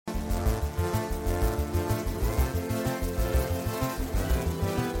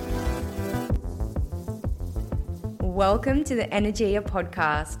Welcome to the Energia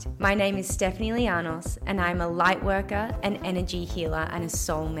podcast. My name is Stephanie Lianos and I'm a light worker, an energy healer and a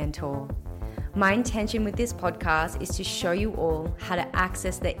soul mentor. My intention with this podcast is to show you all how to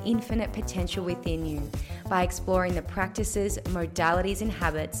access the infinite potential within you by exploring the practices, modalities and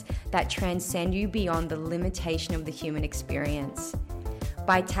habits that transcend you beyond the limitation of the human experience.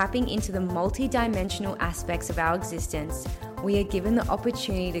 By tapping into the multi-dimensional aspects of our existence, we are given the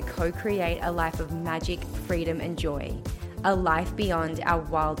opportunity to co-create a life of magic, freedom and joy, a life beyond our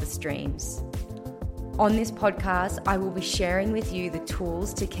wildest dreams. On this podcast, I will be sharing with you the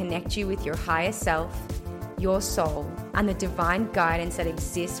tools to connect you with your higher self, your soul, and the divine guidance that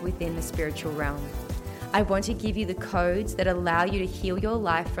exists within the spiritual realm. I want to give you the codes that allow you to heal your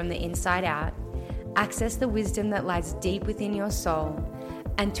life from the inside out, access the wisdom that lies deep within your soul,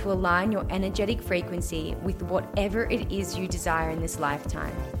 and to align your energetic frequency with whatever it is you desire in this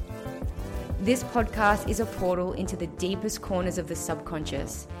lifetime. This podcast is a portal into the deepest corners of the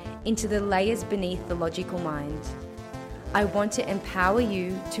subconscious, into the layers beneath the logical mind. I want to empower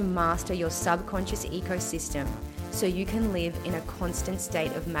you to master your subconscious ecosystem so you can live in a constant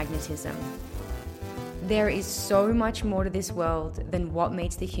state of magnetism. There is so much more to this world than what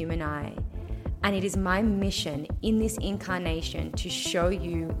meets the human eye. And it is my mission in this incarnation to show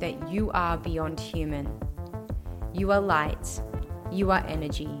you that you are beyond human. You are light. You are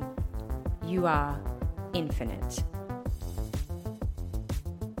energy. You are infinite.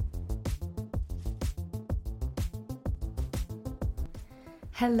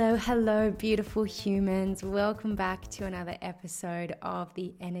 Hello, beautiful humans. Welcome back to another episode of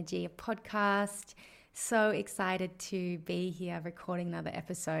the Energia podcast. So excited to be here recording another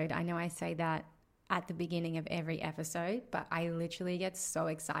episode. I know I say that at the beginning of every episode, but I literally get so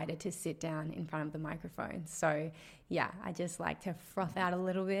excited to sit down in front of the microphone. So yeah, I just like to froth out a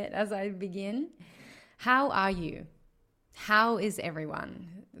little bit as I begin. How are you? How is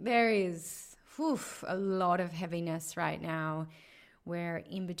everyone? There is a lot of heaviness right now. We're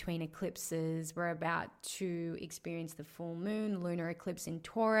in between eclipses. We're about to experience the full moon, lunar eclipse in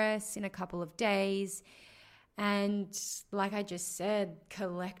Taurus in a couple of days. And like I just said,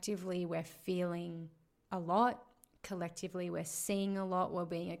 collectively, we're feeling a lot. Collectively, we're seeing a lot. We're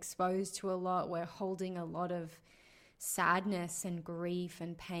being exposed to a lot. We're holding a lot of sadness and grief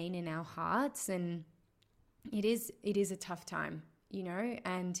and pain in our hearts. And it is a tough time,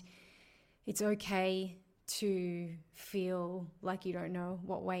 and it's okay to feel like you don't know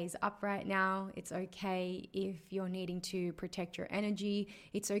what way is up right now. It's okay if you're needing to protect your energy.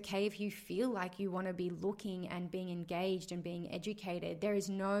 It's okay if you feel like you want to be looking and being engaged and being educated. There is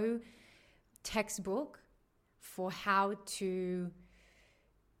no textbook for how to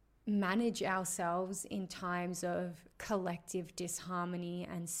manage ourselves in times of collective disharmony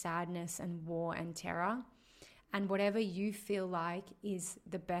and sadness and war and terror. And whatever you feel like is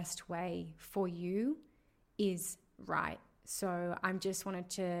the best way for you is right. So I just wanted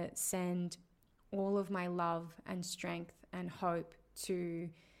to send all of my love and strength and hope to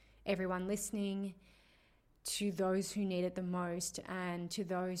everyone listening, to those who need it the most, and to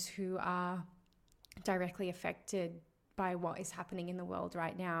those who are directly affected by what is happening in the world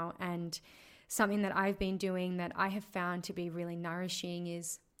right now. And something that I've been doing that I have found to be really nourishing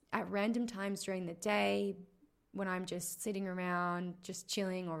is at random times during the day, when I'm just sitting around, just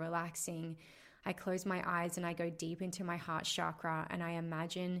chilling or relaxing, I close my eyes and I go deep into my heart chakra and I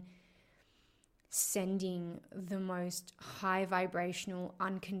imagine sending the most high vibrational,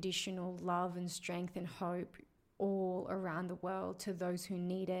 unconditional love and strength and hope all around the world to those who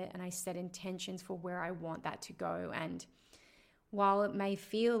need it. And I set intentions for where I want that to go. And while it may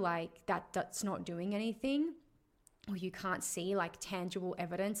feel like that's not doing anything, or you can't see like tangible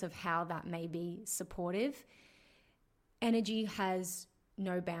evidence of how that may be supportive, energy has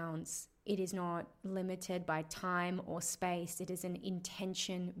no bounds. It is not limited by time or space. It is an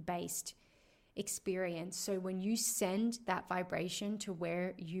intention-based experience. So when you send that vibration to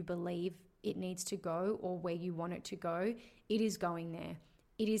where you believe it needs to go or where you want it to go, it is going there.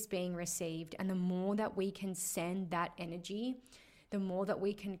 It is being received. And the more that we can send that energy, the more that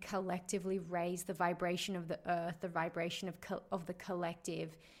we can collectively raise the vibration of the earth, the vibration of the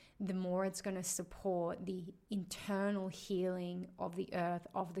collective, the more it's going to support the internal healing of the earth,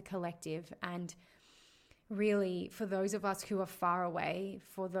 of the collective. And really, for those of us who are far away,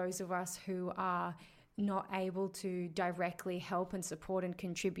 for those of us who are not able to directly help and support and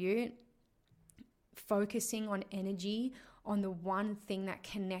contribute, focusing on energy, on the one thing that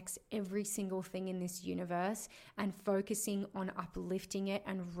connects every single thing in this universe, and focusing on uplifting it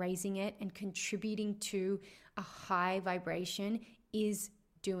and raising it and contributing to a high vibration is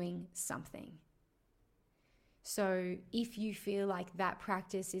doing something. So if you feel like that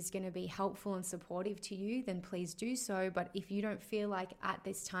practice is going to be helpful and supportive to you, then please do so. But if you don't feel like at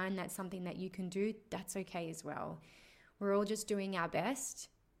this time that's something that you can do, that's okay as well. We're all just doing our best.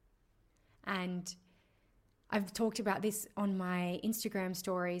 And I've talked about this on my Instagram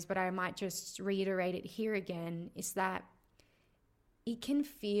stories, but I might just reiterate it here again, is that it can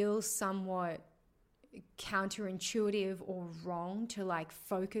feel somewhat counterintuitive or wrong to like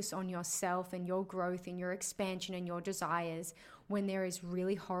focus on yourself and your growth and your expansion and your desires when there is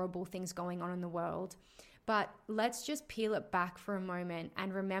really horrible things going on in the world. But let's just peel it back for a moment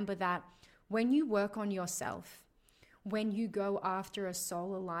and remember that when you work on yourself, when you go after a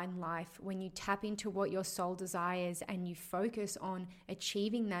soul-aligned life, when you tap into what your soul desires and you focus on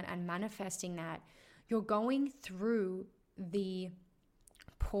achieving that and manifesting that, you're going through the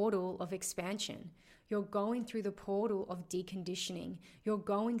portal of expansion. You're going through the portal of deconditioning. You're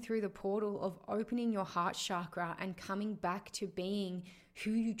going through the portal of opening your heart chakra and coming back to being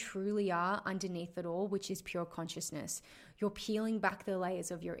who you truly are underneath it all, which is pure consciousness. You're peeling back the layers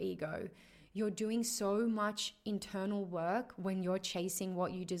of your ego. You're doing so much internal work when you're chasing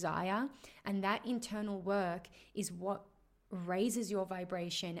what you desire. And that internal work is what raises your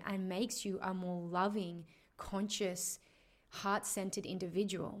vibration and makes you a more loving, conscious, heart-centered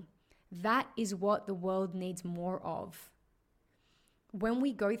individual. That is what the world needs more of. When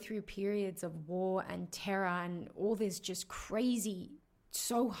we go through periods of war and terror and all this just crazy,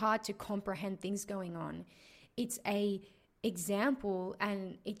 so hard to comprehend things going on, it's a example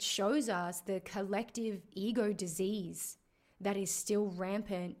and it shows us the collective ego disease that is still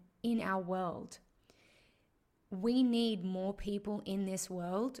rampant in our world. We need more people in this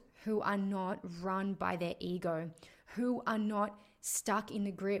world who are not run by their ego, who are not stuck in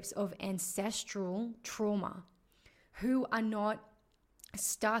the grips of ancestral trauma, who are not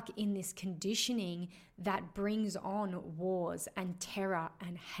stuck in this conditioning that brings on wars and terror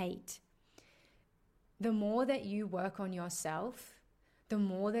and hate. The more that you work on yourself, the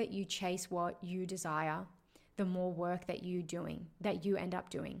more that you chase what you desire, the more work that you end up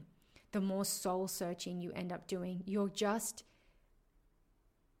doing, the more soul searching you end up doing. You're just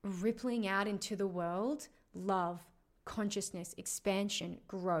rippling out into the world, love, consciousness, expansion,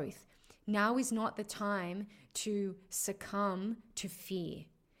 growth. Now is not the time to succumb to fear.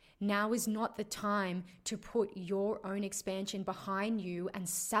 Now is not the time to put your own expansion behind you and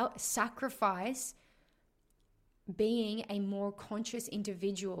sacrifice being a more conscious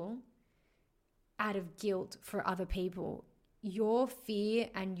individual out of guilt for other people. Your fear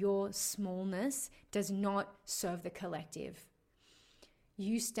and your smallness does not serve the collective.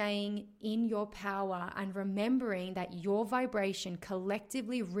 You staying in your power and remembering that your vibration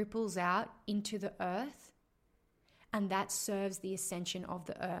collectively ripples out into the earth, and that serves the ascension of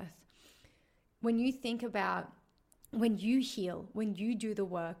the earth. When you think about when you heal, when you do the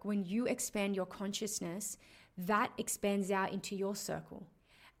work, when you expand your consciousness, that expands out into your circle.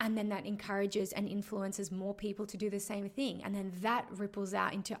 And then that encourages and influences more people to do the same thing. And then that ripples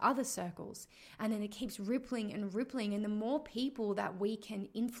out into other circles. And then it keeps rippling and rippling. And the more people that we can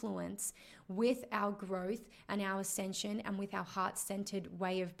influence with our growth and our ascension and with our heart-centered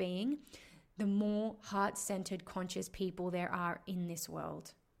way of being, the more heart-centered conscious people there are in this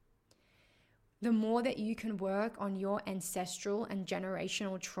world. The more that you can work on your ancestral and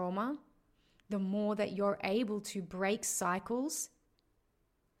generational trauma, the more that you're able to break cycles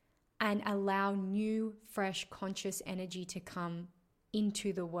and allow new, fresh, conscious energy to come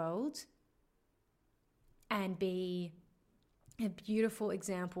into the world and be a beautiful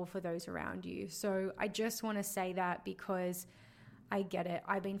example for those around you. So I just want to say that because I get it.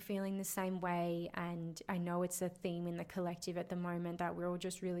 I've been feeling the same way, and I know it's a theme in the collective at the moment that we're all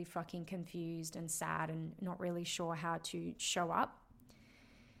just really fucking confused and sad and not really sure how to show up.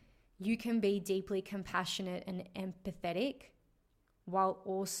 You can be deeply compassionate and empathetic while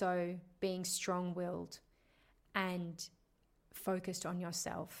also being strong-willed and focused on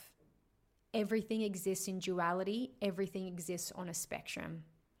yourself. Everything exists in duality. Everything exists on a spectrum.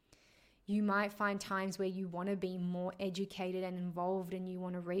 You might find times where you want to be more educated and involved and you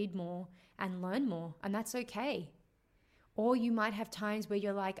want to read more and learn more, and that's okay. Or you might have times where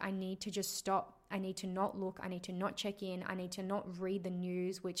you're like, I need to just stop. I need to not look. I need to not check in. I need to not read the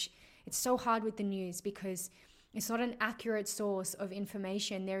news, which it's so hard with the news because it's not an accurate source of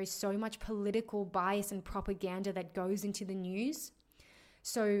information. There is so much political bias and propaganda that goes into the news.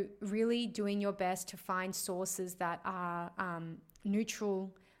 So really doing your best to find sources that are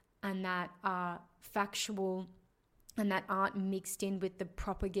neutral and that are factual and that aren't mixed in with the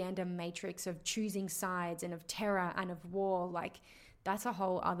propaganda matrix of choosing sides and of terror and of war. Like, that's a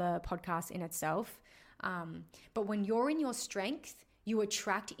whole other podcast in itself. But when you're in your strength, you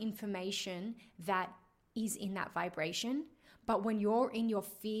attract information that is in that vibration. But when you're in your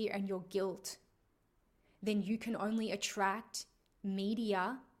fear and your guilt, then you can only attract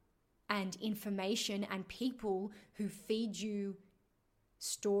media and information and people who feed you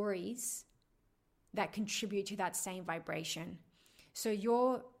stories that contribute to that same vibration. So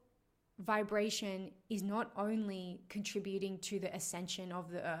your vibration is not only contributing to the ascension of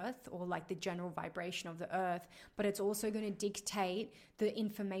the earth or like the general vibration of the earth, but it's also going to dictate the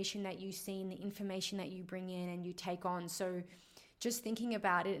information that you see and the information that you bring in and you take on. So just thinking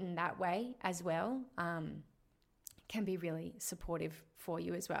about it in that way as well can be really supportive for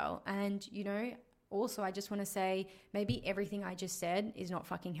you as well. And, you know, also, I just want to say maybe everything I just said is not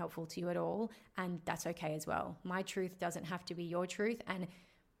fucking helpful to you at all, and that's okay as well. My truth doesn't have to be your truth, and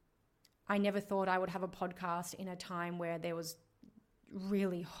I never thought I would have a podcast in a time where there was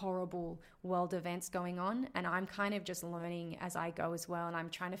really horrible world events going on, and I'm kind of just learning as I go as well, and I'm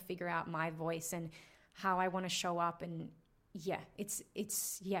trying to figure out my voice and how I want to show up. And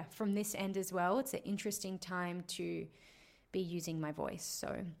it's from this end as well, it's an interesting time to be using my voice.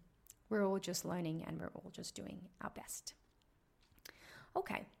 So we're all just learning and we're all just doing our best.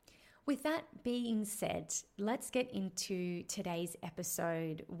 Okay, with that being said, let's get into today's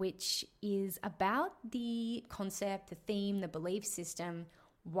episode, which is about the concept, the theme, the belief system.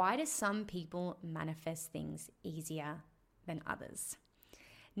 Why do some people manifest things easier than others?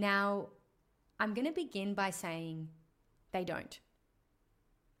 Now, I'm going to begin by saying they don't.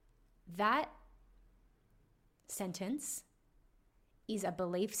 That sentence is a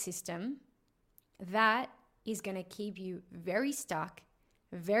belief system that is going to keep you very stuck,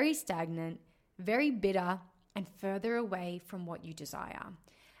 very stagnant, very bitter, and further away from what you desire.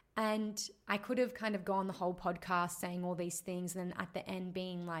 And I could have kind of gone the whole podcast saying all these things and then at the end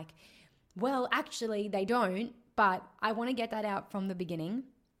being like, well, actually they don't, but I want to get that out from the beginning,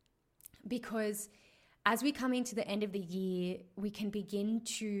 because as we come into the end of the year, we can begin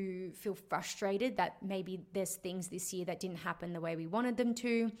to feel frustrated that maybe there's things this year that didn't happen the way we wanted them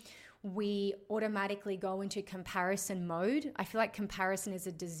to. We automatically go into comparison mode. I feel like comparison is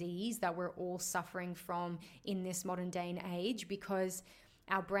a disease that we're all suffering from in this modern day and age, because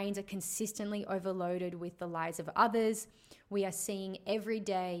our brains are consistently overloaded with the lives of others. We are seeing every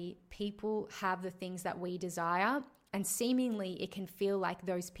day people have the things that we desire, and seemingly it can feel like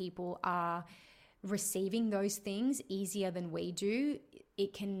those people are receiving those things easier than we do.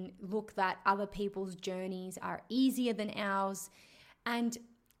 It can look that other people's journeys are easier than ours. And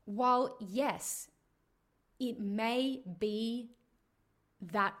while, yes, it may be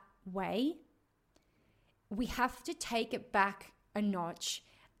that way, we have to take it back a notch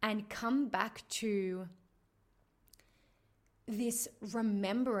and come back to this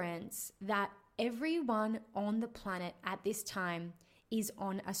remembrance that everyone on the planet at this time is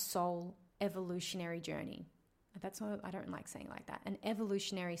on a soul evolutionary journey. That's not, I don't like saying like that. An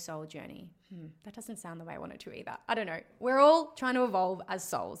evolutionary soul journey. That doesn't sound the way I want it to either. I don't know. We're all trying to evolve as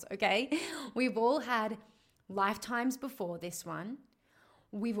souls, okay? We've all had lifetimes before this one.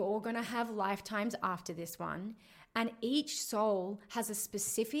 We've all going to have lifetimes after this one. And each soul has a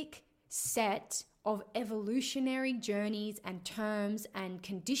specific set of evolutionary journeys and terms and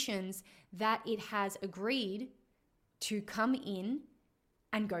conditions that it has agreed to come in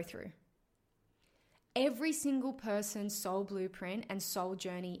and go through. Every single person's soul blueprint and soul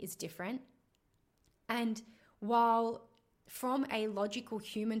journey is different. And while from a logical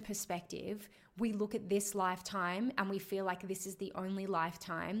human perspective, we look at this lifetime and we feel like this is the only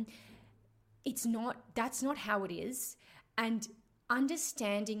lifetime, that's not how it is. And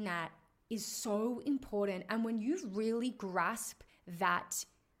understanding that is so important. And when you really grasp that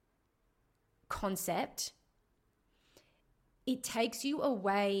concept, it takes you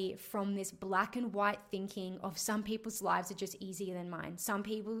away from this black and white thinking of some people's lives are just easier than mine. Some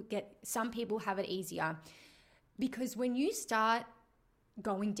people have it easier. Because when you start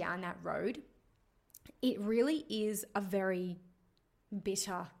going down that road, it really is a very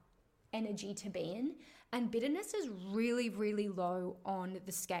bitter energy to be in. And bitterness is really, really low on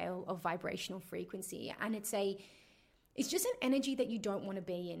the scale of vibrational frequency. And it's just an energy that you don't want to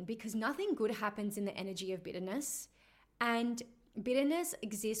be in, because nothing good happens in the energy of bitterness. And bitterness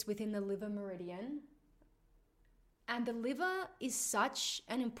exists within the liver meridian. And the liver is such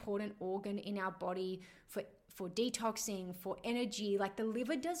an important organ in our body for detoxing, for energy. Like, the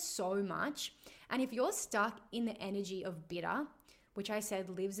liver does so much. And if you're stuck in the energy of bitter, which I said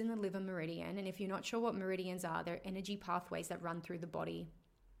lives in the liver meridian, and if you're not sure what meridians are, they're energy pathways that run through the body.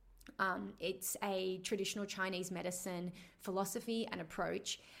 It's a traditional Chinese medicine philosophy and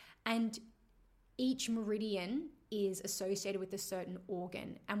approach. And each meridian is associated with a certain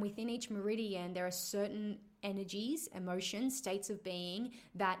organ. And within each meridian, there are certain energies, emotions, states of being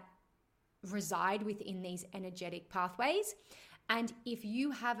that reside within these energetic pathways. And if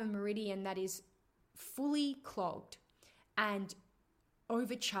you have a meridian that is fully clogged and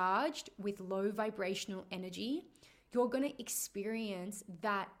overcharged with low vibrational energy, you're going to experience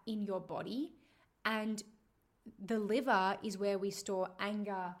that in your body. And the liver is where we store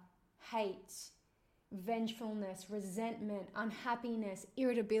anger, hate, vengefulness, resentment, unhappiness,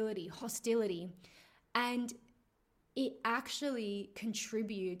 irritability, hostility. And it actually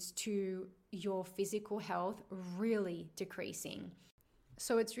contributes to your physical health really decreasing.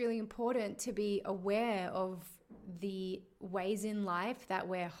 So it's really important to be aware of the ways in life that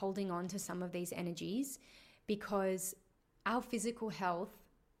we're holding on to some of these energies, because our physical health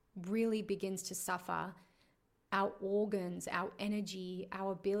really begins to suffer. Our organs, our energy,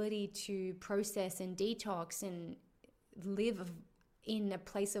 our ability to process and detox and live in a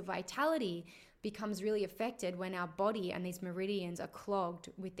place of vitality becomes really affected when our body and these meridians are clogged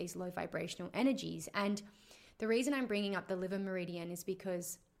with these low vibrational energies. And the reason I'm bringing up the liver meridian is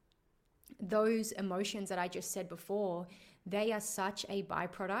because those emotions that I just said before, they are such a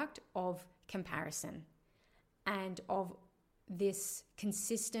byproduct of comparison and of this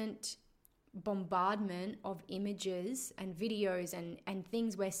consistent bombardment of images and videos and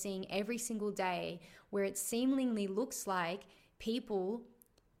things we're seeing every single day, where it seemingly looks like people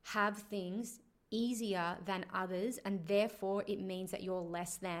have things easier than others, and therefore it means that you're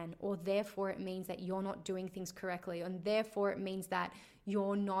less than, or therefore it means that you're not doing things correctly, and therefore it means that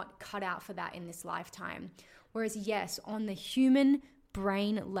you're not cut out for that in this lifetime. Whereas yes, on the human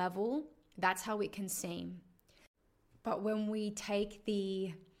brain level, that's how it can seem. But when we take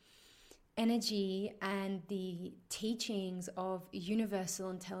the energy and the teachings of universal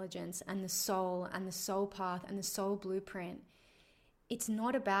intelligence and the soul path and the soul blueprint, it's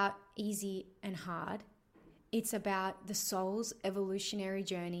not about easy and hard. It's about the soul's evolutionary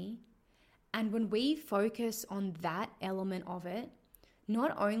journey. And when we focus on that element of it,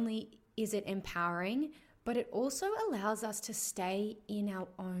 not only is it empowering, but it also allows us to stay in our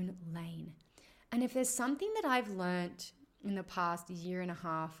own lane. And if there's something that I've learned in the past year and a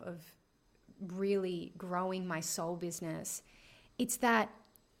half of really growing my soul business, it's that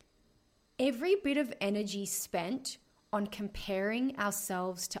every bit of energy spent on comparing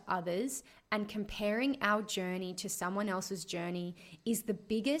ourselves to others and comparing our journey to someone else's journey is the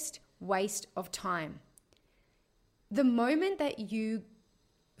biggest waste of time. The moment that you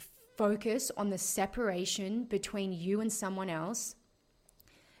focus on the separation between you and someone else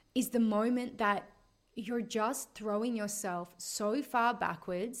is the moment that you're just throwing yourself so far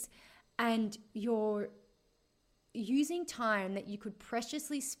backwards, and you're using time that you could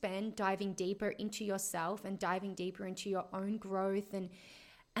preciously spend diving deeper into yourself and diving deeper into your own growth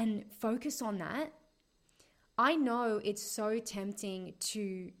and focus on that. I know it's so tempting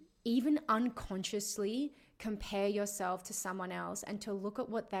to even unconsciously compare yourself to someone else and to look at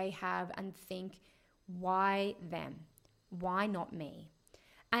what they have and think, why them? Why not me?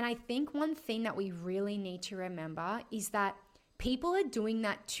 And I think one thing that we really need to remember is that people are doing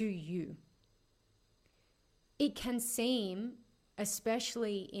that to you. It can seem,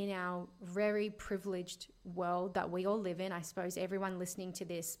 especially in our very privileged world that we all live in, I suppose everyone listening to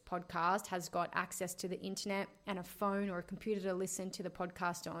this podcast has got access to the internet and a phone or a computer to listen to the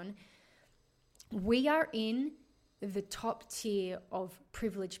podcast on. We are in the top tier of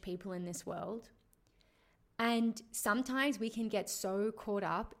privileged people in this world. And sometimes we can get so caught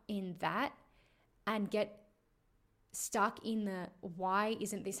up in that and get stuck in the why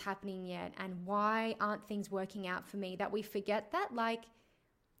isn't this happening yet and why aren't things working out for me, that we forget that like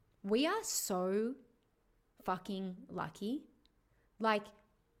we are so fucking lucky. Like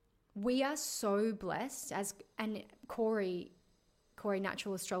we are so blessed and Corey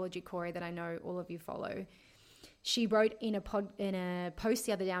Natural Astrology Corey, that I know all of you follow, she wrote in a post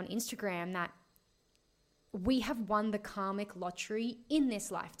the other day on Instagram that we have won the karmic lottery in this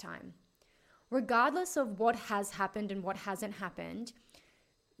lifetime. Regardless of what has happened and what hasn't happened,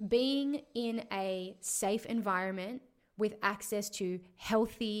 being in a safe environment with access to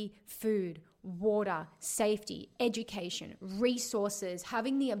healthy food, water, safety, education, resources,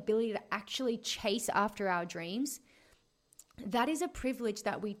 having the ability to actually chase after our dreams, that is a privilege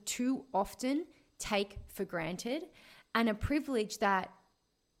that we too often take for granted, and a privilege that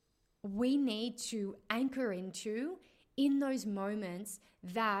we need to anchor into in those moments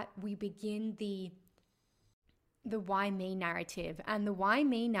that we begin the why me narrative. And the why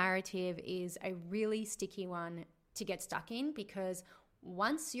me narrative is a really sticky one to get stuck in, because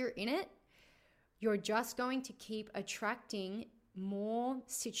once you're in it, You're just going to keep attracting more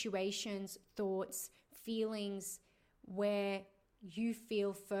situations, thoughts, feelings where you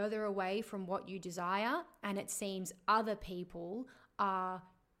feel further away from what you desire, and it seems other people are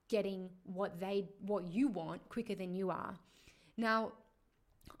getting what you want quicker than you are. Now,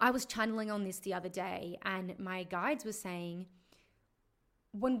 I was channeling on this the other day, and my guides were saying,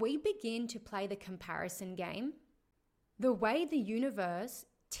 when we begin to play the comparison game, the way the universe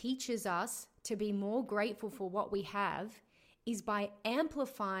teaches us to be more grateful for what we have is by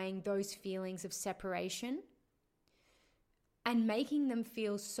amplifying those feelings of separation and making them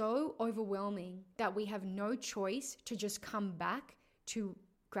feel so overwhelming that we have no choice to just come back to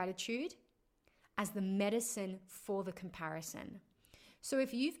gratitude as the medicine for the comparison. So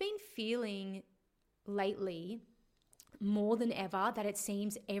if you've been feeling lately more than ever that it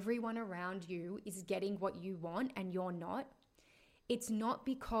seems everyone around you is getting what you want and you're not, it's not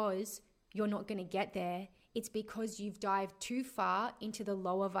because you're not going to get there. It's because you've dived too far into the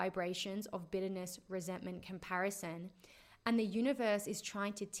lower vibrations of bitterness, resentment, comparison. And the universe is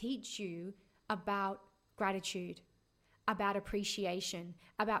trying to teach you about gratitude, about appreciation,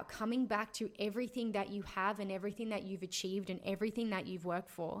 about coming back to everything that you have and everything that you've achieved and everything that you've worked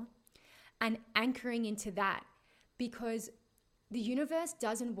for, and anchoring into that, because the universe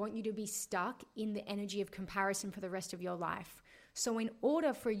doesn't want you to be stuck in the energy of comparison for the rest of your life. So in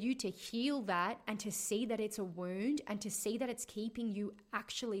order for you to heal that and to see that it's a wound and to see that it's keeping you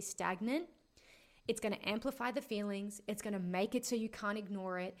actually stagnant, it's going to amplify the feelings. It's going to make it so you can't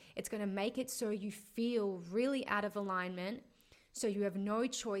ignore it. It's going to make it so you feel really out of alignment. So you have no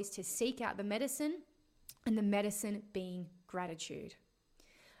choice to seek out the medicine, and the medicine being gratitude.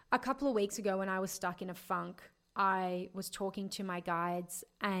 A couple of weeks ago when I was stuck in a funk, I was talking to my guides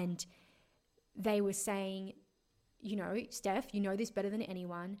and they were saying, Steph, you know this better than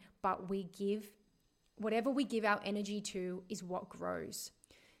anyone, but whatever we give our energy to is what grows.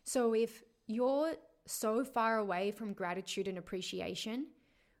 So if you're so far away from gratitude and appreciation,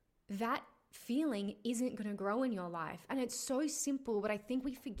 that feeling isn't going to grow in your life. And it's so simple, but I think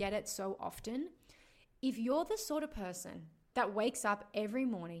we forget it so often. If you're the sort of person that wakes up every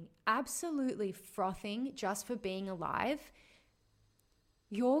morning absolutely frothing just for being alive,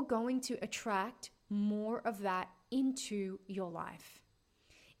 you're going to attract more of that into your life.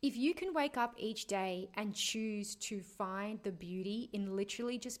 If you can wake up each day and choose to find the beauty in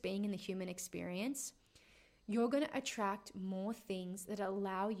literally just being in the human experience, you're going to attract more things that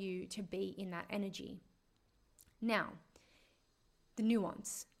allow you to be in that energy. Now, the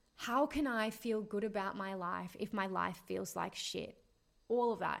nuance. How can I feel good about my life if my life feels like shit?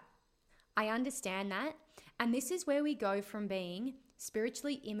 All of that. I understand that. And this is where we go from being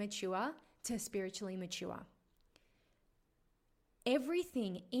spiritually immature to spiritually mature.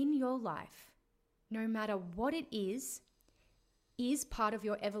 Everything in your life, no matter what it is part of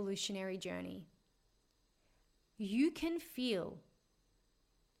your evolutionary journey. You can feel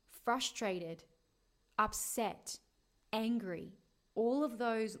frustrated, upset, angry, all of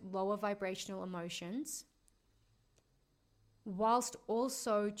those lower vibrational emotions, whilst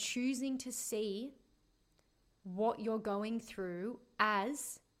also choosing to see what you're going through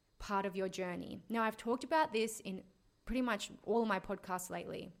as part of your journey. Now, I've talked about this in pretty much all of my podcasts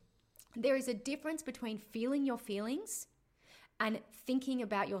lately. There is a difference between feeling your feelings and thinking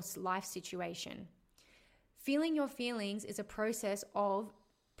about your life situation. Feeling your feelings is a process of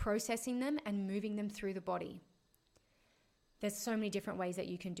processing them and moving them through the body. There's so many different ways that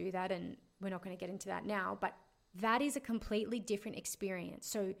you can do that, and we're not going to get into that now, but that is a completely different experience.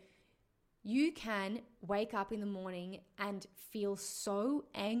 So you can wake up in the morning and feel so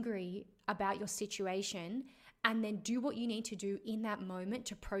angry about your situation, and then do what you need to do in that moment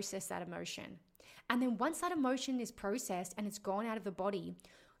to process that emotion. And then once that emotion is processed and it's gone out of the body,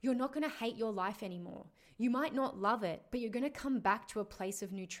 you're not going to hate your life anymore. You might not love it, but you're going to come back to a place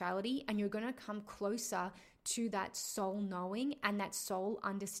of neutrality, and you're going to come closer to that soul knowing and that soul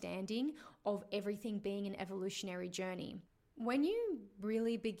understanding of everything being an evolutionary journey. When you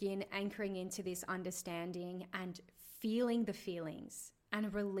really begin anchoring into this understanding and feeling the feelings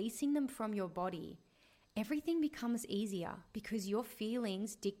and releasing them from your body, everything becomes easier because your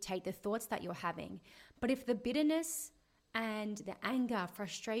feelings dictate the thoughts that you're having. But if the bitterness and the anger,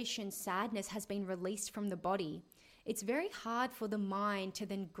 frustration, sadness has been released from the body, it's very hard for the mind to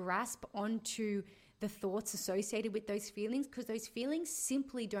then grasp onto the thoughts associated with those feelings, because those feelings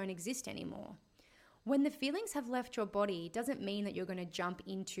simply don't exist anymore. When the feelings have left your body, it doesn't mean that you're going to jump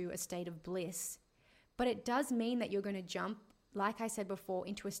into a state of bliss, but it does mean that you're going to jump, like I said before,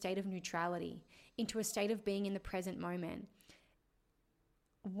 into a state of neutrality, into a state of being in the present moment.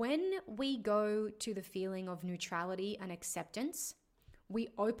 When we go to the feeling of neutrality and acceptance, we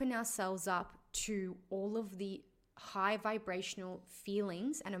open ourselves up to all of the high vibrational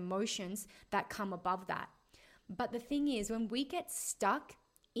feelings and emotions that come above that. But the thing is, when we get stuck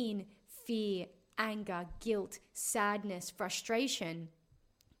in fear, anger, guilt, sadness, frustration,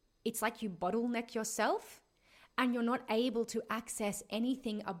 it's like you bottleneck yourself and you're not able to access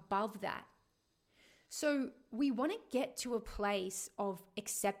anything above that. So we want to get to a place of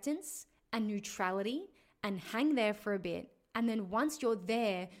acceptance and neutrality and hang there for a bit. And then once you're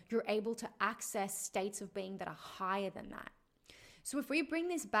there, you're able to access states of being that are higher than that. So if we bring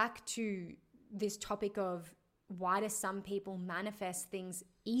this back to this topic of why do some people manifest things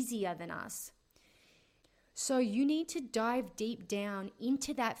easier than us? So you need to dive deep down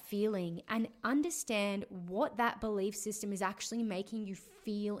into that feeling and understand what that belief system is actually making you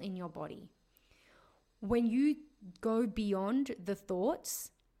feel in your body. When you go beyond the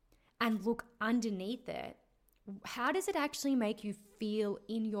thoughts and look underneath it, how does it actually make you feel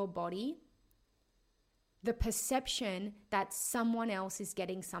in your body? The perception that someone else is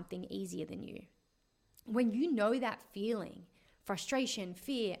getting something easier than you. When you know that feeling, frustration,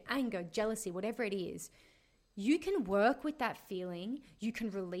 fear, anger, jealousy, whatever it is, you can work with that feeling, you can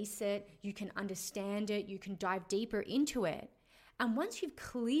release it, you can understand it, you can dive deeper into it. And once you've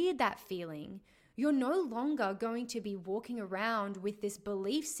cleared that feeling, you're no longer going to be walking around with this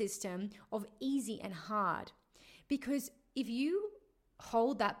belief system of easy and hard. Because if you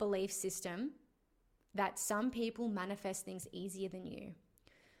hold that belief system that some people manifest things easier than you,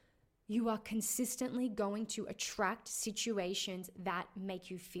 you are consistently going to attract situations that make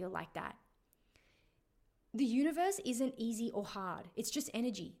you feel like that. The universe isn't easy or hard. It's just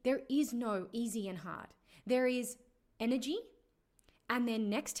energy. There is no easy and hard. There is energy, and then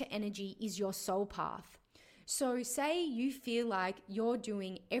next to energy is your soul path. So say you feel like you're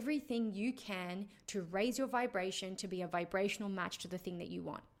doing everything you can to raise your vibration to be a vibrational match to the thing that you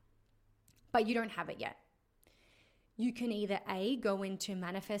want, but you don't have it yet. You can either A, go into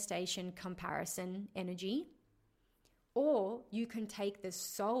manifestation comparison energy, or you can take the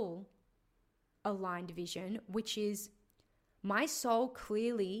soul aligned vision, which is my soul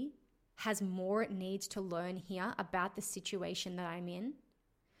clearly has more it needs to learn here about the situation that I'm in.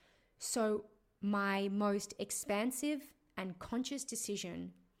 So my most expansive and conscious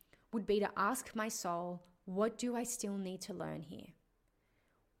decision would be to ask my soul, what do I still need to learn here?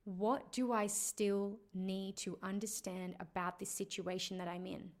 What do I still need to understand about this situation that I'm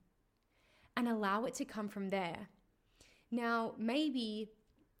in? And allow it to come from there. Now, maybe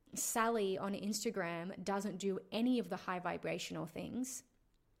Sally on Instagram doesn't do any of the high vibrational things,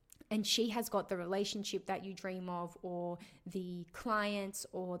 and she has got the relationship that you dream of, or the clients,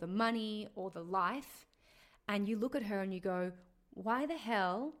 or the money, or the life, and you look at her and you go, why the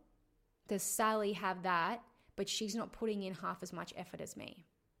hell does Sally have that, but she's not putting in half as much effort as me?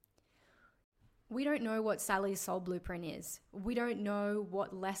 We don't know what Sally's soul blueprint is. We don't know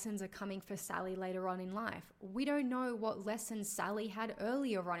what lessons are coming for Sally later on in life. We don't know what lessons Sally had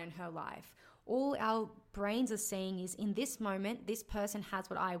earlier on in her life. All our brains are seeing is, in this moment, this person has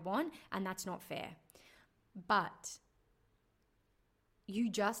what I want, and that's not fair. But you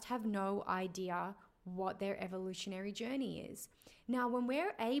just have no idea what their evolutionary journey is. Now, when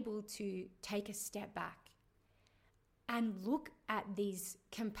we're able to take a step back and look at these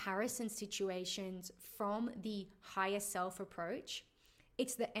comparison situations from the higher self approach,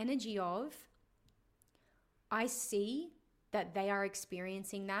 it's the energy of, I see that they are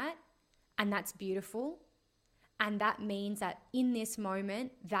experiencing that, and that's beautiful. And that means that in this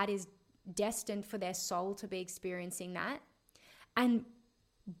moment, that is destined for their soul to be experiencing that. And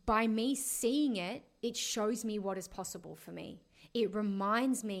by me seeing it, it shows me what is possible for me. It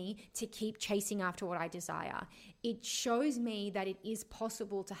reminds me to keep chasing after what I desire. It shows me that it is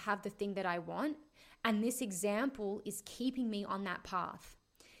possible to have the thing that I want. And this example is keeping me on that path.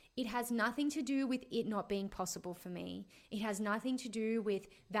 It has nothing to do with it not being possible for me. It has nothing to do with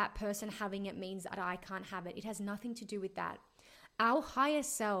that person having it means that I can't have it. It has nothing to do with that. Our higher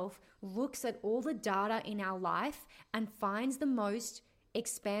self looks at all the data in our life and finds the most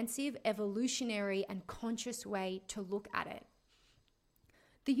expansive, evolutionary, and conscious way to look at it.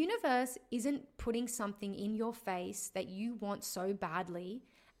 The universe isn't putting something in your face that you want so badly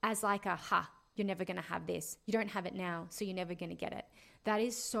as like a, you're never going to have this. You don't have it now, so you're never going to get it. That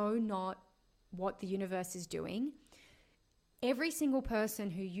is so not what the universe is doing. Every single person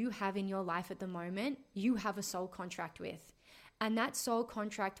who you have in your life at the moment, you have a soul contract with. And that soul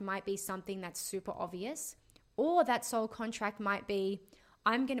contract might be something that's super obvious, or that soul contract might be,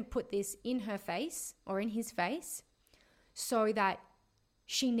 I'm going to put this in her face or in his face so that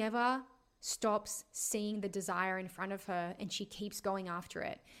She never stops seeing the desire in front of her and she keeps going after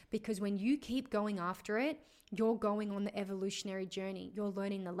it. Because when you keep going after it, you're going on the evolutionary journey. You're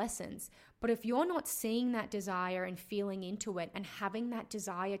learning the lessons. But if you're not seeing that desire and feeling into it and having that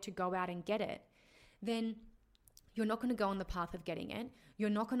desire to go out and get it, then you're not going to go on the path of getting it. You're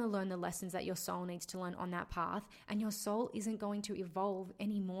not going to learn the lessons that your soul needs to learn on that path. And your soul isn't going to evolve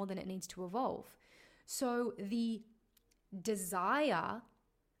any more than it needs to evolve. So the desire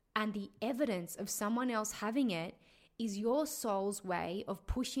and the evidence of someone else having it is your soul's way of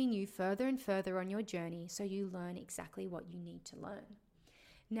pushing you further and further on your journey so you learn exactly what you need to learn.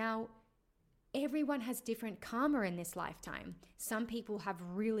 Now, everyone has different karma in this lifetime. Some people have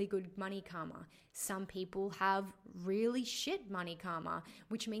really good money karma. Some people have really shit money karma,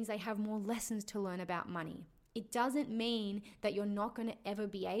 which means they have more lessons to learn about money. It doesn't mean that you're not going to ever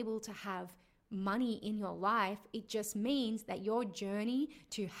be able to have money in your life. It just means that your journey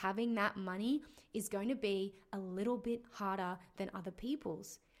to having that money is going to be a little bit harder than other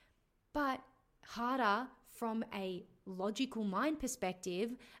people's, but harder from a logical mind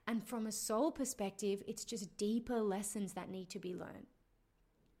perspective, and from a soul perspective, it's just deeper lessons that need to be learned.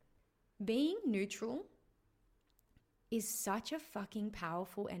 Being neutral is such a fucking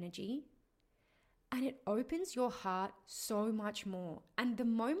powerful energy. And it opens your heart so much more. And the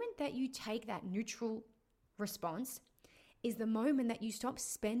moment that you take that neutral response is the moment that you stop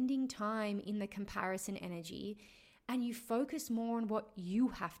spending time in the comparison energy and you focus more on what you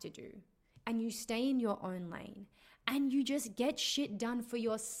have to do. And you stay in your own lane. And you just get shit done for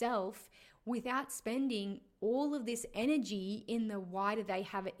yourself without spending all of this energy in the why do they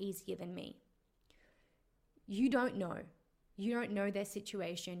have it easier than me? You don't know. You don't know their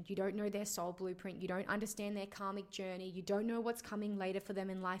situation. You don't know their soul blueprint. You don't understand their karmic journey. You don't know what's coming later for them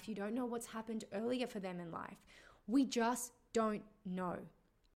in life. You don't know what's happened earlier for them in life. We just don't know.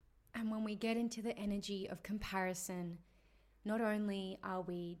 And when we get into the energy of comparison, not only are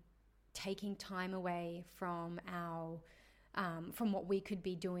we taking time away from from what we could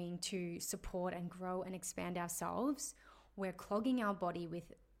be doing to support and grow and expand ourselves, we're clogging our body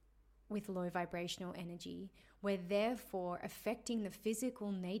with low vibrational energy. We're therefore affecting the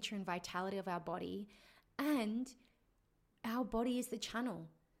physical nature and vitality of our body, and our body is the channel.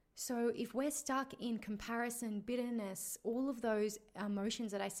 So if we're stuck in comparison, bitterness, all of those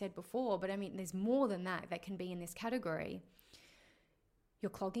emotions that I said before, but I mean, there's more than that can be in this category. You're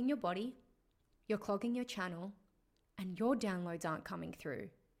clogging your body, you're clogging your channel, and your downloads aren't coming through.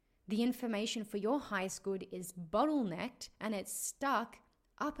 The information for your highest good is bottlenecked and it's stuck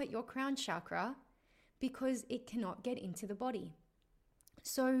up at your crown chakra because it cannot get into the body.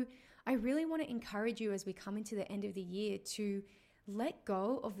 So I really want to encourage you as we come into the end of the year to let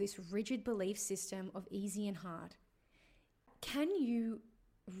go of this rigid belief system of easy and hard. Can you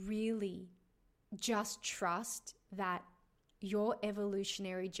really just trust that your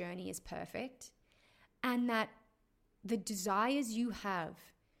evolutionary journey is perfect and that the desires you have,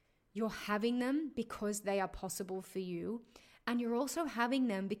 you're having them because they are possible for you, and you're also having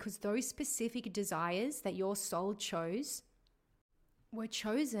them because those specific desires that your soul chose were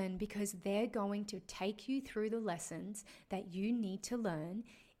chosen because they're going to take you through the lessons that you need to learn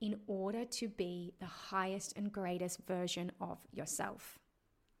in order to be the highest and greatest version of yourself.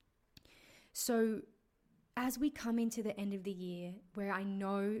 So as we come into the end of the year, where I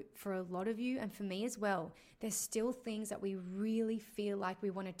know for a lot of you and for me as well, there's still things that we really feel like we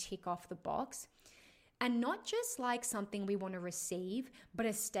want to tick off the box. And not just like something we want to receive, but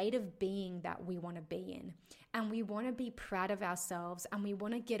a state of being that we want to be in. And we want to be proud of ourselves, and we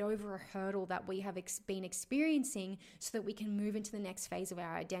want to get over a hurdle that we have been experiencing so that we can move into the next phase of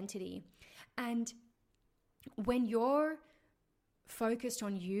our identity. And when you're focused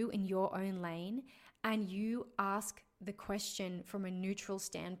on you in your own lane and you ask the question from a neutral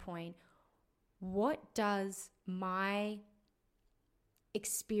standpoint, what does my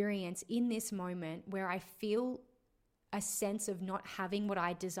experience in this moment where I feel a sense of not having what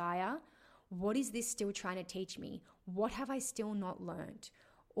I desire, what is this still trying to teach me? What have I still not learned?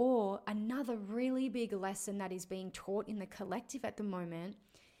 Or another really big lesson that is being taught in the collective at the moment,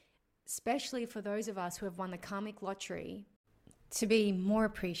 especially for those of us who have won the karmic lottery, to be more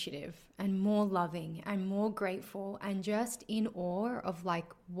appreciative and more loving and more grateful and just in awe of like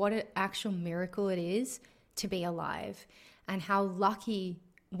what an actual miracle it is to be alive, and how lucky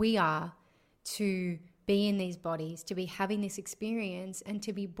we are to be in these bodies, to be having this experience, and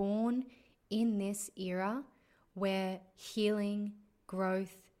to be born in this era where healing,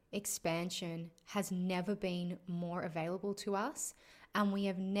 growth, expansion has never been more available to us. And we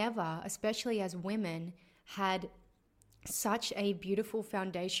have never, especially as women, had such a beautiful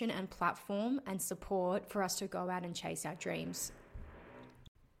foundation and platform and support for us to go out and chase our dreams.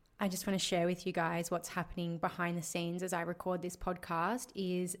 I just want to share with you guys what's happening behind the scenes as I record this podcast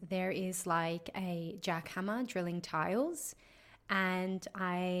is there is like a jackhammer drilling tiles, and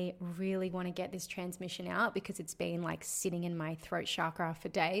I really want to get this transmission out because it's been like sitting in my throat chakra for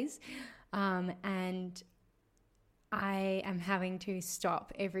days. And I am having to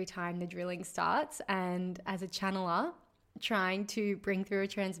stop every time the drilling starts. And as a channeler trying to bring through a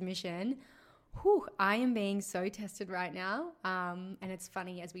transmission, I am being so tested right now. And it's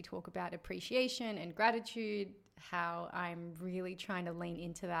funny as we talk about appreciation and gratitude, how I'm really trying to lean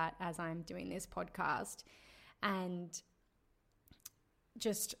into that as I'm doing this podcast. And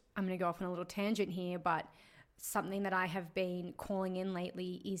just, I'm going to go off on a little tangent here, but something that I have been calling in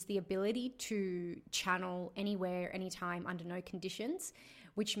lately is the ability to channel anywhere, anytime, under no conditions,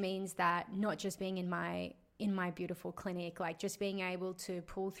 which means that not just being in my beautiful clinic, like just being able to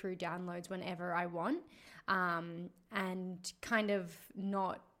pull through downloads whenever I want, and kind of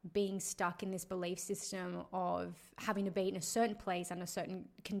not being stuck in this belief system of having to be in a certain place under certain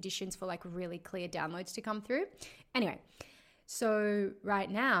conditions for like really clear downloads to come through. Anyway, so right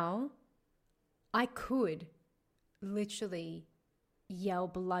now I could literally yell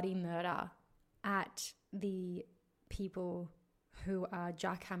bloody murder at the people who are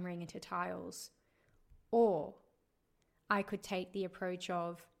jackhammering into tiles. Or I could take the approach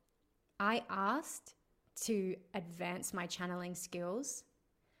of, I asked to advance my channeling skills.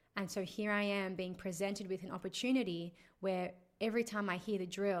 And so here I am being presented with an opportunity where every time I hear the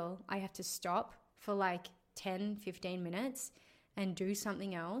drill, I have to stop for like 10, 15 minutes and do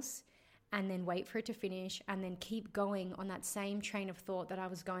something else, and then wait for it to finish, and then keep going on that same train of thought that I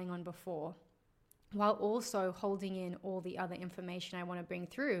was going on before, while also holding in all the other information I want to bring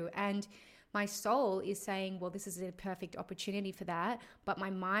through. And my soul is saying, well, this is a perfect opportunity for that. But my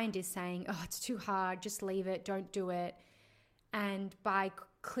mind is saying, oh, it's too hard. Just leave it. Don't do it. And by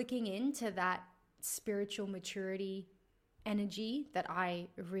clicking into that spiritual maturity energy that I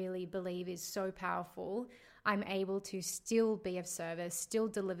really believe is so powerful, I'm able to still be of service, still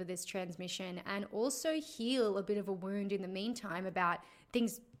deliver this transmission, and also heal a bit of a wound in the meantime about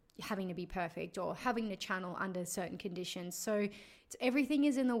things having to be perfect or having to channel under certain conditions. So everything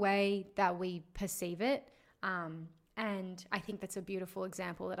is in the way that we perceive it. And I think that's a beautiful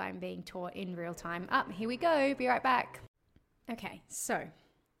example that I'm being taught in real time. Here we go. Be right back. Okay, so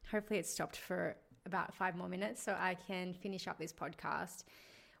hopefully it stopped for about 5 more minutes so I can finish up this podcast.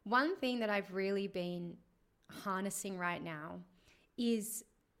 One thing that I've really been harnessing right now is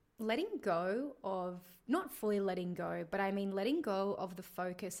letting go of, not fully letting go, but I mean letting go of the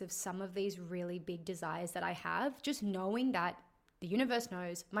focus of some of these really big desires that I have, just knowing that the universe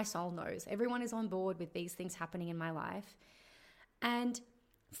knows, my soul knows, everyone is on board with these things happening in my life, and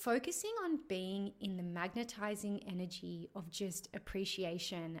focusing on being in the magnetizing energy of just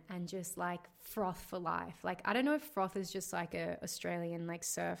appreciation and just like froth for life. Like, I don't know if froth is just like a Australian like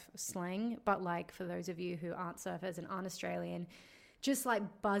surf slang, but like for those of you who aren't surfers and aren't Australian, just like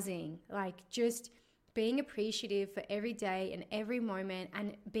buzzing, like just being appreciative for every day and every moment,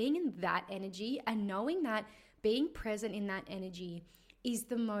 and being in that energy and knowing that being present in that energy is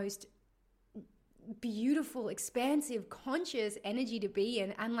the most beautiful, expansive, conscious energy to be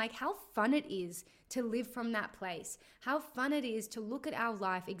in. And like how fun it is to live from that place, how fun it is to look at our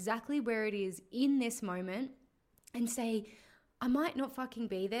life exactly where it is in this moment and say, I might not fucking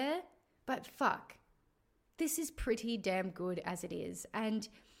be there, but fuck, this is pretty damn good as it is. And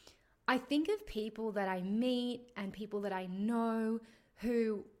I think of people that I meet and people that I know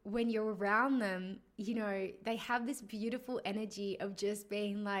who, when you're around them, you know, they have this beautiful energy of just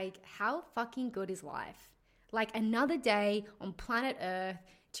being like, how fucking good is life? Like another day on planet Earth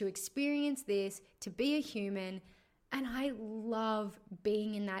to experience this, to be a human. And I love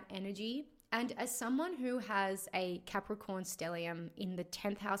being in that energy. And as someone who has a Capricorn stellium in the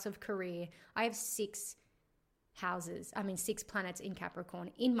 10th house of career, I have 6 planets in Capricorn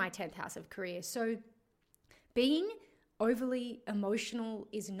in my 10th house of career. So being overly emotional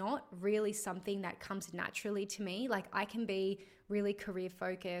is not really something that comes naturally to me. Like I can be really career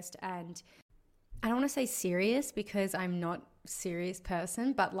focused, and I don't want to say serious because I'm not a serious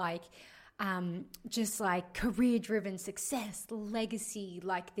person, but like just like career driven success, legacy,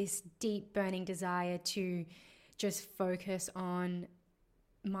 like this deep burning desire to just focus on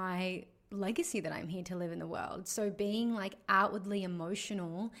my legacy that I'm here to live in the world. So being like outwardly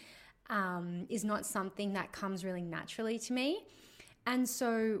emotional is not something that comes really naturally to me. And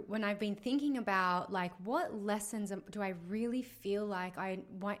so when I've been thinking about like what lessons do I really feel like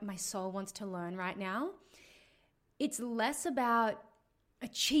my soul wants to learn right now, it's less about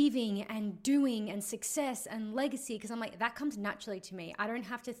achieving and doing and success and legacy, because I'm like, that comes naturally to me. I don't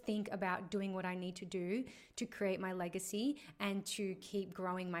have to think about doing what I need to do to create my legacy and to keep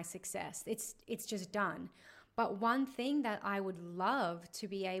growing my success. It's just done. But one thing that I would love to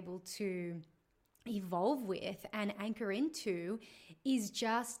be able to evolve with and anchor into is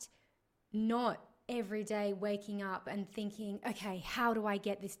just not every day waking up and thinking, okay, how do I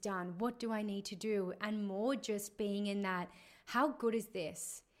get this done? What do I need to do? And more just being in that, how good is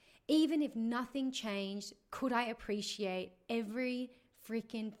this? Even if nothing changed, could I appreciate every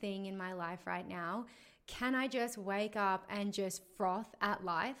freaking thing in my life right now? Can I just wake up and just froth at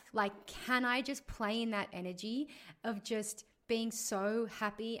life? Like, can I just play in that energy of just being so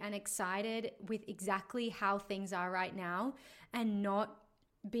happy and excited with exactly how things are right now and not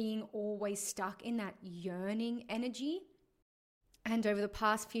being always stuck in that yearning energy? And over the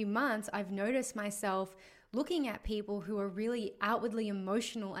past few months, I've noticed myself looking at people who are really outwardly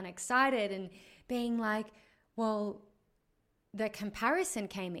emotional and excited and being like, well, the comparison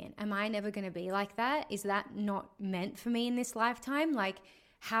came in. Am I never going to be like that? Is that not meant for me in this lifetime? Like,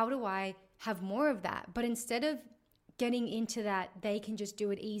 how do I have more of that? But instead of getting into that, they can just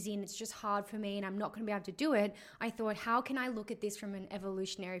do it easy and it's just hard for me and I'm not going to be able to do it, I thought, how can I look at this from an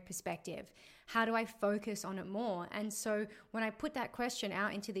evolutionary perspective? How do I focus on it more? And so when I put that question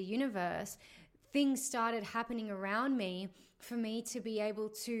out into the universe, things started happening around me for me to be able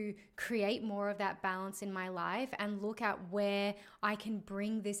to create more of that balance in my life and look at where I can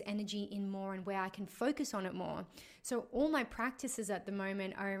bring this energy in more and where I can focus on it more. So all my practices at the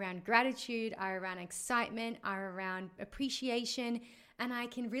moment are around gratitude, are around excitement, are around appreciation, and I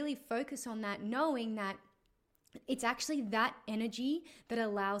can really focus on that, knowing that it's actually that energy that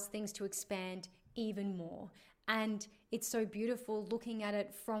allows things to expand even more. And it's so beautiful looking at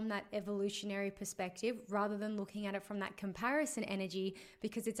it from that evolutionary perspective rather than looking at it from that comparison energy,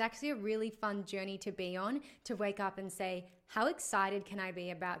 because it's actually a really fun journey to be on, to wake up and say, how excited can I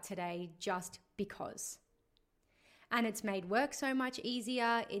be about today just because? And it's made work so much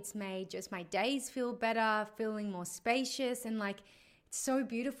easier. It's made just my days feel better, feeling more spacious. And like, it's so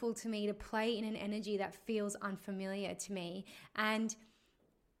beautiful to me to play in an energy that feels unfamiliar to me. And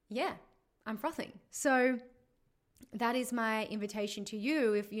yeah, I'm frothing. So that is my invitation to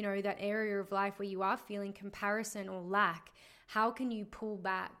you. If you know that area of life where you are feeling comparison or lack, how can you pull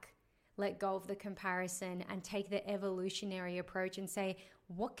back, let go of the comparison and take the evolutionary approach and say,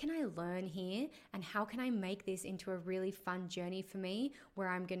 what can I learn here? And how can I make this into a really fun journey for me where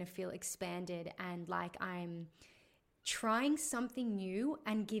I'm going to feel expanded and like I'm trying something new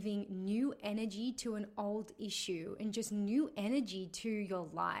and giving new energy to an old issue and just new energy to your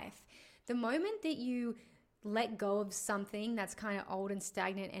life. The moment that you let go of something that's kind of old and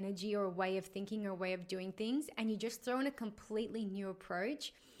stagnant energy or a way of thinking or a way of doing things, and you just throw in a completely new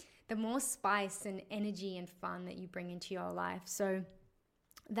approach, the more spice and energy and fun that you bring into your life. So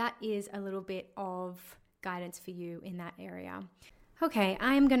that is a little bit of guidance for you in that area. Okay,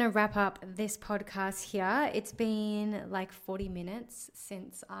 I'm going to wrap up this podcast here. It's been like 40 minutes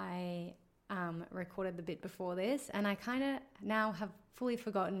since I recorded the bit before this, and I kind of now have fully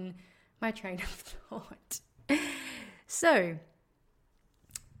forgotten my train of thought. So,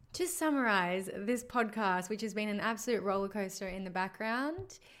 to summarize this podcast, which has been an absolute roller coaster in the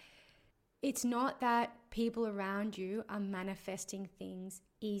background, it's not that people around you are manifesting things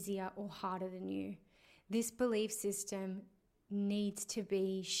easier or harder than you. This belief system needs to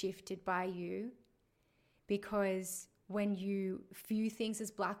be shifted by you, because when you view things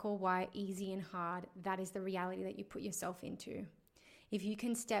as black or white, easy and hard, that is the reality that you put yourself into. If you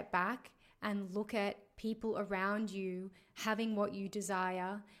can step back and look at people around you having what you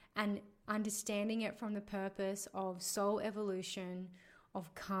desire and understanding it from the purpose of soul evolution,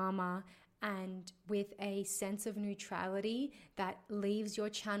 of karma, and with a sense of neutrality that leaves your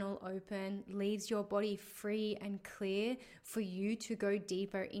channel open, leaves your body free and clear for you to go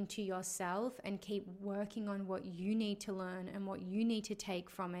deeper into yourself and keep working on what you need to learn and what you need to take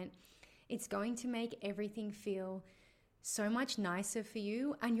from it, it's going to make everything feel so much nicer for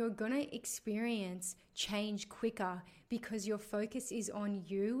you, and you're going to experience change quicker because your focus is on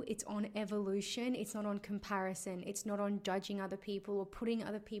you. It's on evolution. It's not on comparison. It's not on judging other people or putting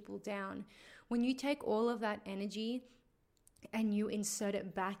other people down. When you take all of that energy and you insert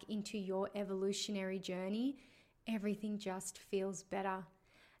it back into your evolutionary journey, everything just feels better.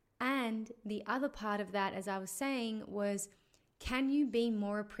 And the other part of that, as I was saying, was, can you be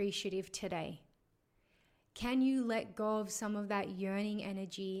more appreciative today? Can you let go of some of that yearning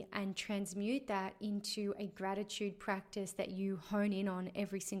energy and transmute that into a gratitude practice that you hone in on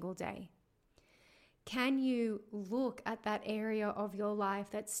every single day? Can you look at that area of your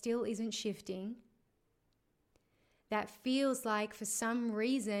life that still isn't shifting, that feels like for some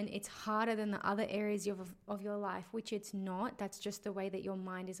reason it's harder than the other areas of your life, which it's not. That's just the way that your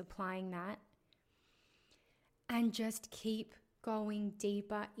mind is applying that. And just keep going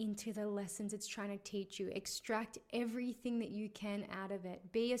deeper into the lessons it's trying to teach you. Extract everything that you can out of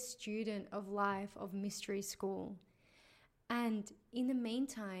it. Be a student of life, of Mystery School. And in the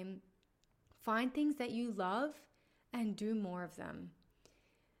meantime, find things that you love and do more of them.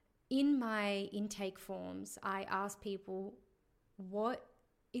 In my intake forms, I ask people, what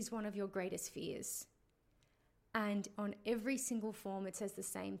is one of your greatest fears? And on every single form, it says the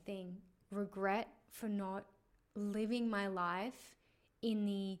same thing. Regret for not living my life in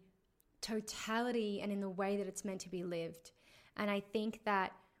the totality and in the way that it's meant to be lived. And I think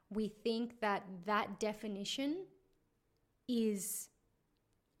that we think that that definition is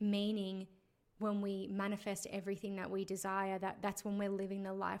meaning when we manifest everything that we desire, that's when we're living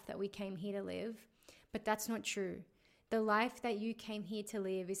the life that we came here to live. But that's not true. The life that you came here to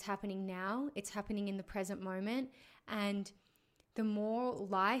live is happening now. It's happening in the present moment. And the more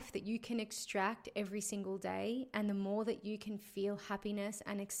life that you can extract every single day, and the more that you can feel happiness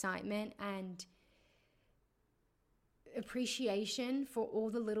and excitement and appreciation for all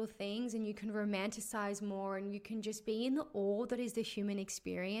the little things, and you can romanticize more, and you can just be in the awe that is the human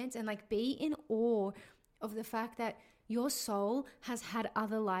experience, and like be in awe of the fact that your soul has had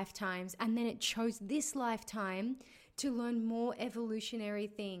other lifetimes and then it chose this lifetime to learn more evolutionary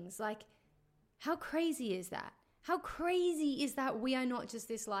things. Like, how crazy is that? How crazy is that we are not just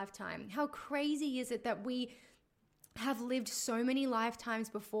this lifetime? How crazy is it that we have lived so many lifetimes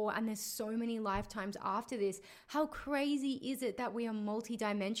before and there's so many lifetimes after this? How crazy is it that we are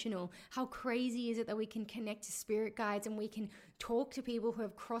multidimensional? How crazy is it that we can connect to spirit guides and we can talk to people who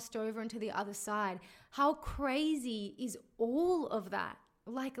have crossed over into the other side? How crazy is all of that?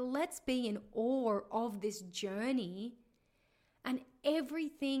 Like, let's be in awe of this journey and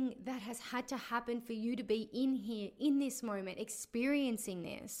everything that has had to happen for you to be in here, in this moment, experiencing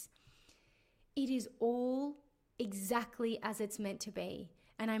this. It is all exactly as it's meant to be.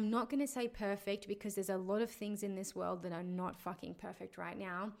 And I'm not going to say perfect, because there's a lot of things in this world that are not fucking perfect right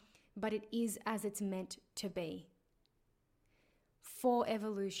now, but it is as it's meant to be. For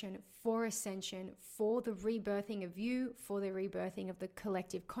evolution, for ascension, for the rebirthing of you, for the rebirthing of the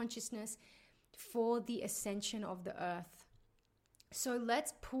collective consciousness, for the ascension of the earth. So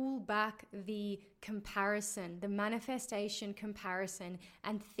let's pull back the comparison, the manifestation comparison,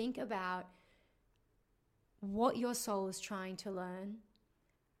 and think about what your soul is trying to learn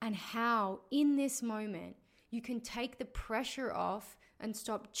and how in this moment you can take the pressure off and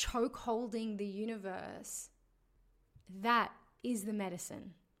stop choke holding the universe. That is the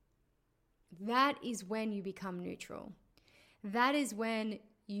medicine. That is when you become neutral. That is when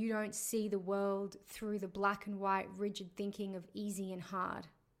you don't see the world through the black and white rigid thinking of easy and hard.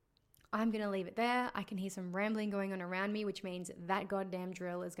 I'm going to leave it there. I can hear some rambling going on around me, which means that goddamn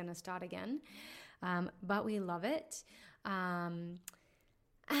drill is going to start again. But we love it. Yes,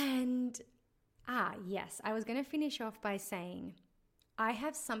 I was going to finish off by saying I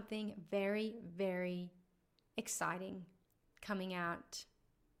have something very, very exciting coming out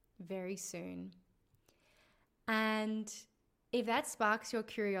very soon. And if that sparks your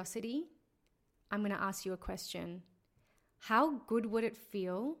curiosity, I'm going to ask you a question. How good would it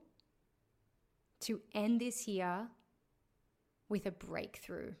feel to end this year with a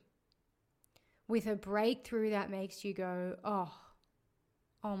breakthrough? With a breakthrough that makes you go, oh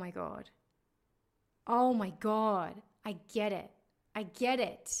my God. Oh my God, I get it. I get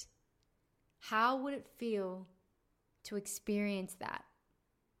it. How would it feel to experience that?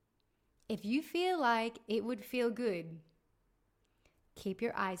 If you feel like it would feel good, keep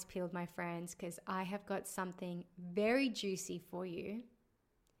your eyes peeled, my friends, because I have got something very juicy for you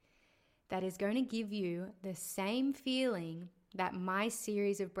that is going to give you the same feeling that my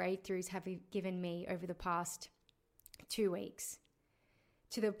series of breakthroughs have given me over the past 2 weeks,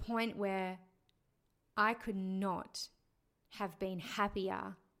 to the point where I could not have been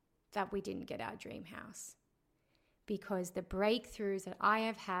happier that we didn't get our dream house. Because the breakthroughs that I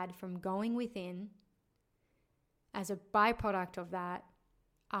have had from going within as a byproduct of that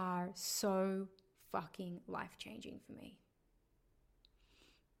are so fucking life-changing for me.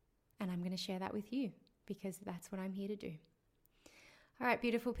 And I'm going to share that with you because that's what I'm here to do. All right,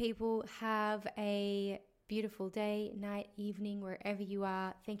 beautiful people, have a beautiful day, night, evening, wherever you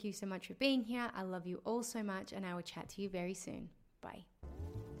are. Thank you so much for being here. I love you all so much, and I will chat to you very soon. Bye.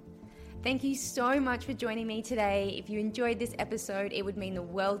 Thank you so much for joining me today. If you enjoyed this episode, it would mean the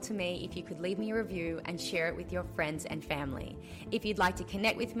world to me if you could leave me a review and share it with your friends and family. If you'd like to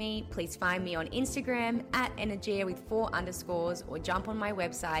connect with me, please find me on Instagram at Energia with 4 underscores, or jump on my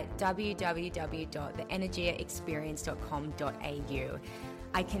website www.theenergiaexperience.com.au.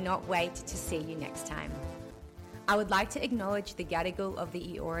 I cannot wait to see you next time. I would like to acknowledge the Gadigal of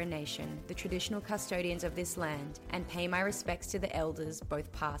the Eora Nation, the traditional custodians of this land, and pay my respects to the elders, both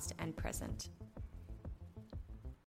past and present.